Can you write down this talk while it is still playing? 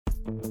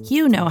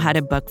You know how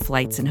to book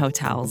flights and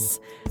hotels.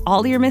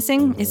 All you're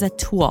missing is a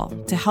tool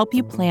to help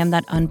you plan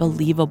that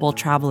unbelievable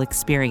travel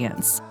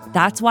experience.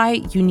 That's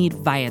why you need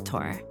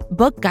Viator.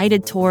 Book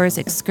guided tours,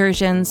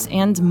 excursions,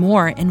 and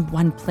more in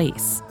one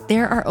place.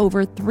 There are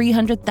over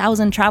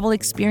 300,000 travel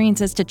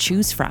experiences to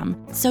choose from,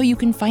 so you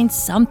can find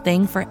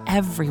something for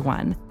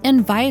everyone.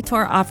 And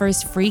Viator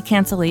offers free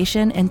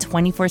cancellation and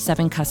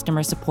 24/7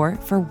 customer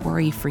support for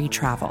worry-free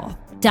travel.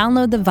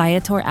 Download the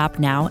Viator app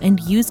now and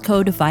use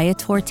code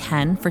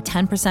Viator10 for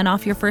 10%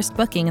 off your first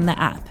booking in the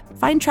app.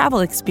 Find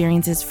travel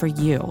experiences for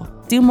you.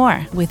 Do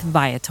more with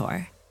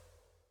Viator.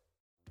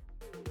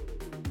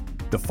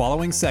 The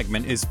following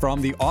segment is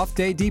from the Off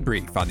Day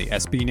Debrief on the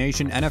SB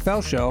Nation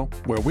NFL Show,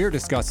 where we're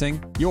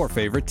discussing your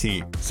favorite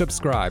team.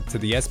 Subscribe to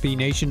the SB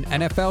Nation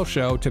NFL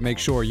Show to make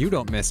sure you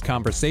don't miss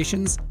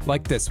conversations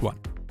like this one.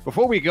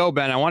 Before we go,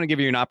 Ben, I want to give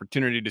you an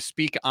opportunity to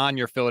speak on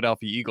your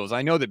Philadelphia Eagles.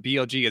 I know that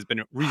BLG has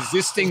been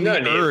resisting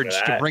the urge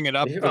to bring it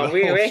up.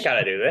 We ain't got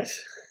to do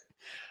this.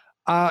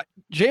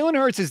 Jalen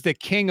Hurts is the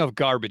king of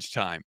garbage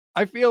time.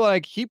 I feel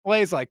like he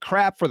plays like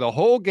crap for the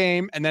whole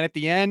game, and then at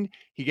the end,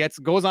 he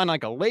goes on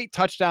like a late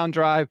touchdown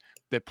drive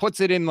that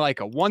puts it in like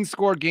a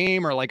one-score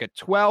game or like a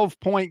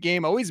 12-point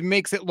game. Always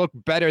makes it look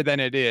better than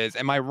it is.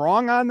 Am I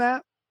wrong on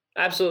that?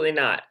 Absolutely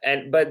not.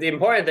 But the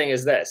important thing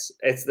is this.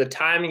 It's the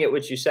timing at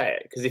which you say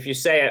it. Because if you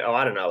say it,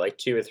 I don't know, like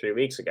 2 or 3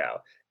 weeks ago,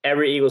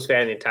 every Eagles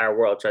fan in the entire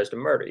world tries to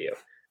murder you.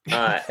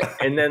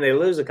 And then they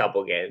lose a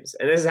couple games.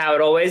 And this is how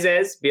it always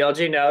is.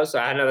 BLG knows. So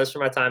I know this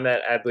from my time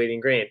at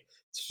Bleeding Green.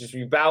 It's just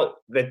about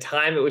the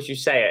time at which you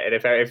say it.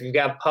 And if you've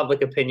got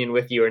public opinion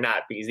with you or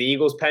not, because the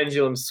Eagles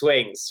pendulum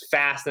swings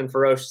fast and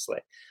ferociously.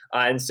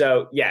 And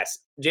so, yes,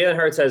 Jalen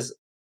Hurts has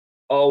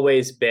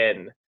always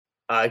been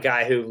a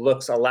guy who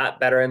looks a lot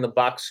better in the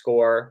box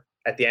score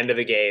at the end of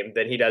a game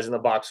than he does in the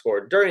box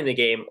score during the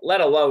game,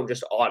 let alone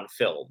just on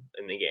film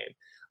in the game.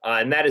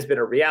 And that has been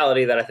a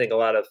reality that I think a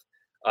lot of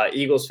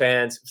Eagles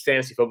fans,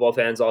 fantasy football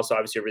fans, also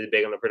obviously really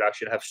big on the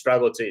production, have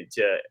struggled to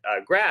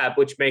grab,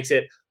 which makes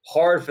it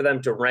hard for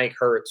them to rank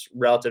Hurts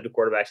relative to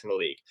quarterbacks in the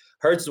league.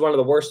 Hurts is one of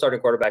the worst starting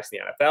quarterbacks in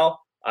the NFL.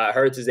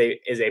 Hurts is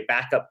a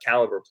backup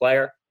caliber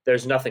player.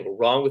 There's nothing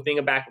wrong with being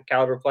a backup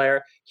caliber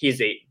player.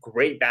 He's a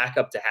great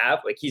backup to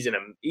have. Like he's an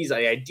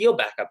ideal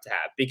backup to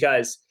have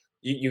because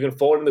you can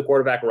fold in the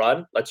quarterback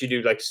run, lets you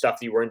do like stuff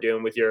that you weren't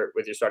doing with your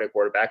starting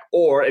quarterback.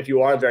 Or if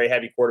you are a very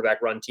heavy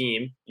quarterback run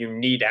team, you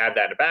need to have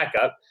that in a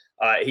backup.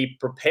 He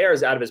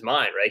prepares out of his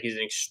mind, right? He's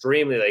an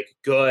extremely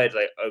good,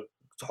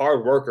 a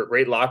hard worker,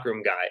 great locker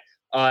room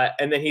guy.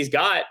 And then he's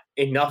got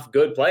enough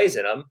good plays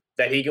in him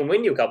that he can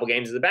win you a couple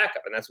games as a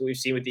backup. And that's what we've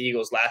seen with the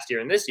Eagles last year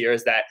and this year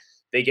is that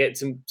they get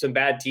some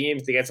bad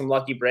teams. They get some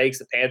lucky breaks.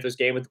 The Panthers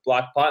game with the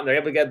blocked punt, and they're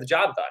able to get the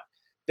job done.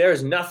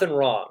 There's nothing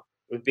wrong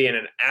with being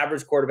an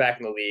average quarterback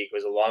in the league who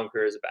has a long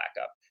career as a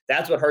backup.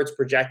 That's what Hurts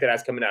projected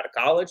as coming out of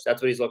college.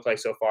 That's what he's looked like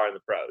so far in the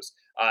pros.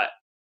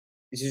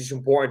 It's just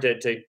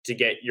important to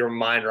get your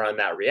mind around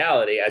that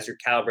reality as you're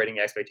calibrating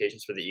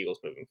expectations for the Eagles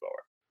moving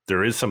forward.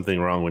 There is something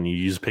wrong when you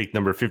use pick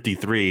number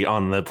 53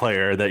 on the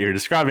player that you're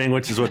describing,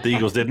 which is what the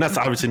Eagles did. And that's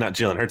obviously not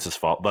Jalen Hurts'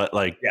 fault, but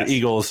yes. The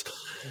Eagles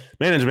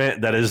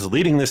management that is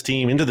leading this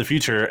team into the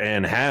future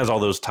and has all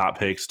those top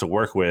picks to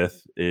work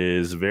with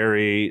is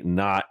very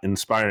not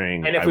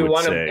inspiring. And if we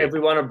want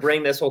to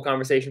bring this whole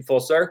conversation full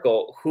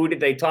circle, who did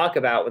they talk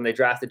about when they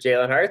drafted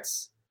Jalen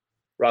Hurts?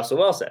 Russell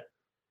Wilson.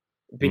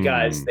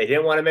 Because they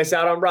didn't want to miss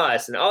out on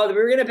Russ. And, we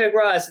were going to pick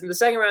Russ in the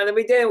second round. Then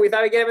we didn't. We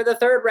thought we'd get him in the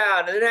third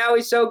round. And now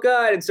he's so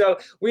good. And so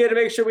we had to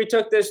make sure we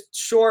took this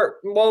short,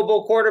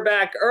 mobile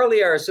quarterback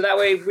earlier. So that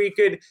way we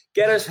could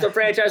get us the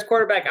franchise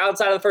quarterback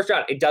outside of the first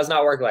round. It does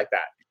not work like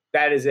that.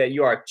 That is it.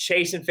 You are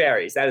chasing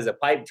fairies. That is a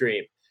pipe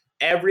dream.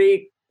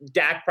 Every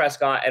Dak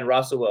Prescott and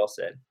Russell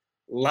Wilson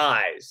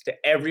lies to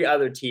every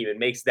other team and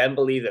makes them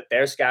believe that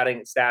their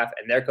scouting staff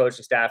and their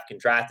coaching staff can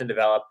draft and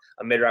develop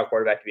a mid-round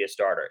quarterback to be a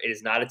starter. It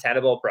is not a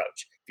tenable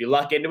approach. If you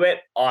luck into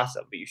it,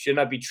 awesome, but you should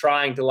not be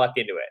trying to luck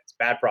into it. It's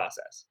a bad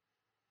process.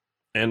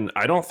 And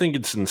I don't think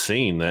it's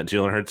insane that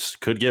Jalen Hurts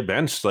could get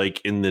benched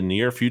in the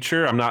near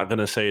future. I'm not going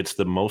to say it's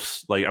the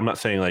most I'm not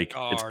saying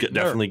it's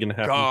definitely going to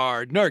happen.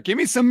 Gardner, give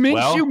me some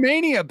Minshew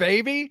mania,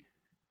 baby.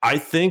 I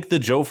think the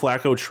Joe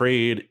Flacco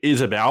trade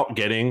is about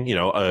getting,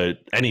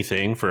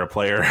 anything for a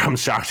player. I'm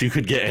shocked you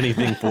could get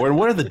anything for. And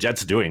what are the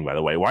Jets doing, by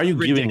the way? Why are you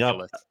giving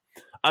up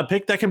a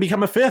pick that can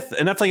become a fifth?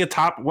 And that's like a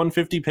top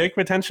 150 pick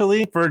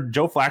potentially for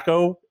Joe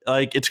Flacco.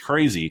 It's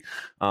crazy.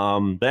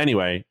 But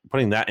anyway,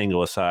 putting that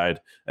angle aside,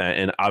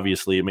 and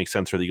obviously it makes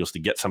sense for the Eagles to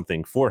get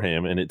something for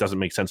him. And it doesn't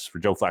make sense for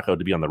Joe Flacco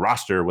to be on the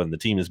roster when the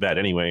team is bad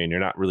anyway, and you're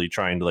not really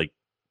trying to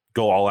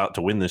go all out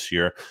to win this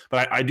year.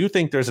 But I do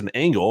think there's an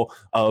angle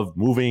of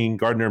moving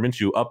Gardner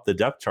Minshew up the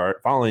depth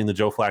chart following the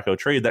Joe Flacco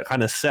trade that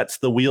kind of sets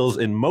the wheels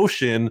in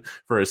motion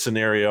for a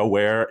scenario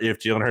where if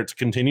Jalen Hurts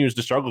continues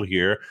to struggle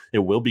here, it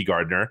will be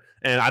Gardner.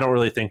 And I don't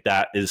really think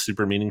that is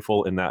super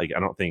meaningful in that I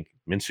don't think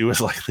Minshew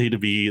is likely to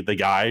be the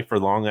guy for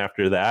long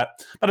after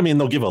that. But I mean,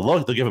 they'll give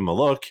him a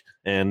look,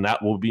 and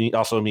that will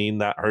also mean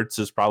that Hurts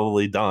is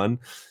probably done.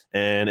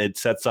 And it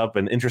sets up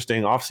an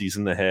interesting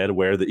offseason ahead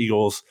where the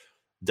Eagles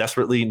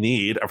desperately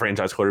need a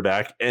franchise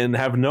quarterback and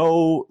have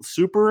no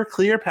super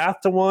clear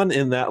path to one,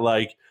 in that,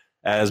 like,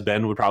 as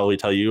Ben would probably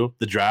tell you,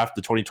 the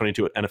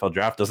 2022 NFL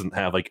draft doesn't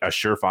have like a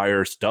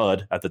surefire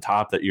stud at the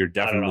top that you're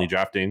definitely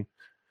drafting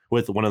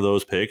with one of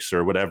those picks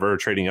or whatever,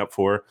 trading up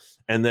for.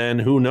 And then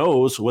who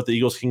knows what the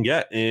Eagles can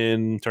get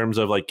in terms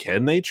of, like,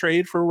 can they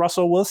trade for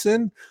Russell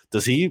Wilson?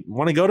 Does he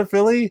want to go to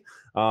Philly?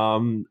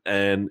 And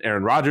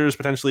Aaron Rodgers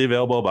potentially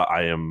available, but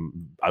I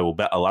will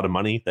bet a lot of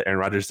money that Aaron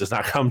Rodgers does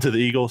not come to the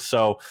Eagles.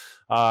 So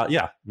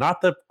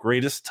not the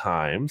greatest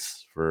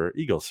times for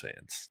Eagles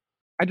fans.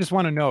 I just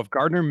want to know, if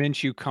Gardner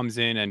Minshew comes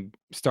in and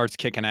starts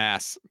kicking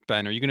ass,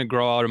 Ben, are you going to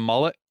grow out a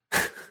mullet?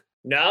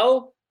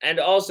 No. And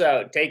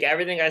also, take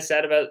everything I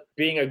said about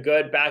being a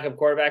good backup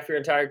quarterback for your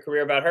entire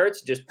career about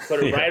Hurts, just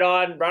put it right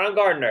on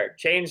Gardner.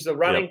 Change the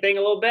running thing a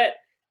little bit,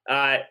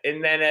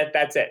 and then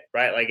that's it,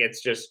 right? Like,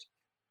 it's just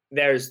he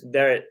is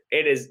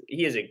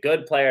a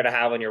good player to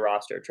have on your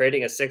roster.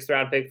 Trading a 6th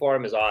round pick for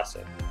him is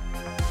awesome.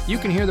 You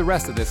can hear the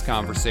rest of this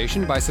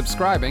conversation by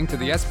subscribing to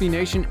the SB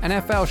Nation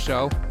NFL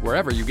show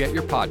wherever you get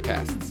your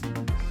podcasts.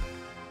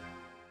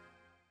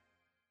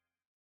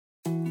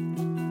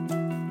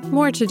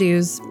 More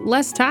to-dos,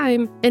 less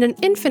time, and an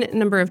infinite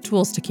number of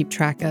tools to keep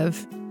track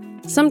of.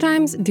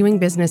 Sometimes doing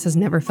business has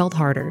never felt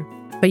harder,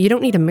 but you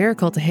don't need a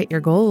miracle to hit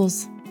your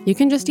goals. You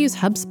can just use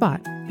HubSpot,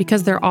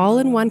 because their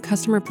all-in-one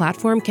customer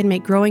platform can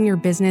make growing your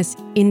business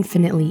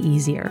infinitely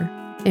easier.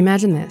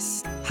 Imagine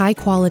this: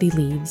 high-quality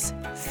leads,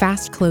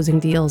 fast closing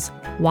deals,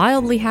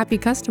 wildly happy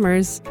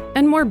customers,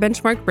 and more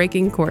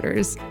benchmark-breaking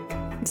quarters.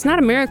 It's not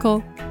a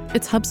miracle,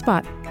 it's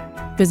HubSpot.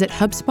 Visit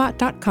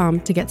HubSpot.com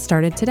to get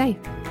started today.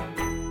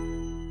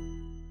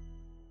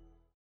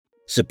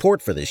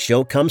 Support for this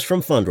show comes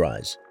from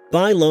Fundrise.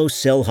 Buy low,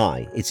 sell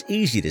high. It's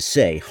easy to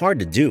say, hard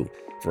to do.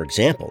 For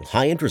example,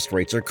 high interest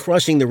rates are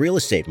crushing the real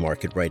estate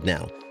market right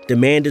now.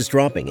 Demand is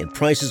dropping and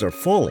prices are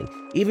falling,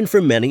 even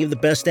for many of the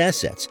best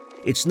assets.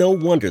 It's no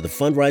wonder the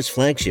Fundrise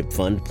Flagship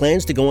Fund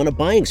plans to go on a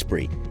buying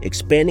spree,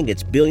 expanding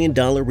its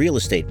billion-dollar real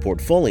estate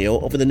portfolio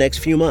over the next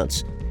few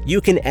months. You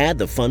can add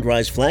the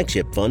Fundrise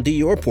Flagship Fund to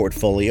your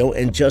portfolio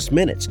in just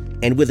minutes,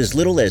 and with as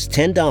little as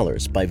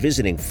 $10 by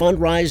visiting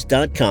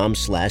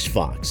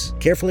fundrise.com/Fox.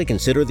 Carefully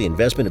consider the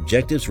investment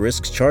objectives,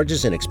 risks,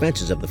 charges, and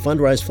expenses of the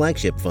Fundrise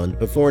Flagship Fund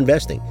before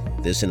investing.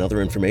 This and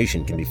other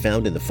information can be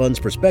found in the fund's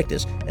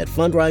prospectus at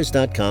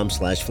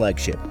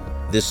fundrise.com/flagship.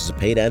 This is a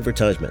paid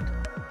advertisement.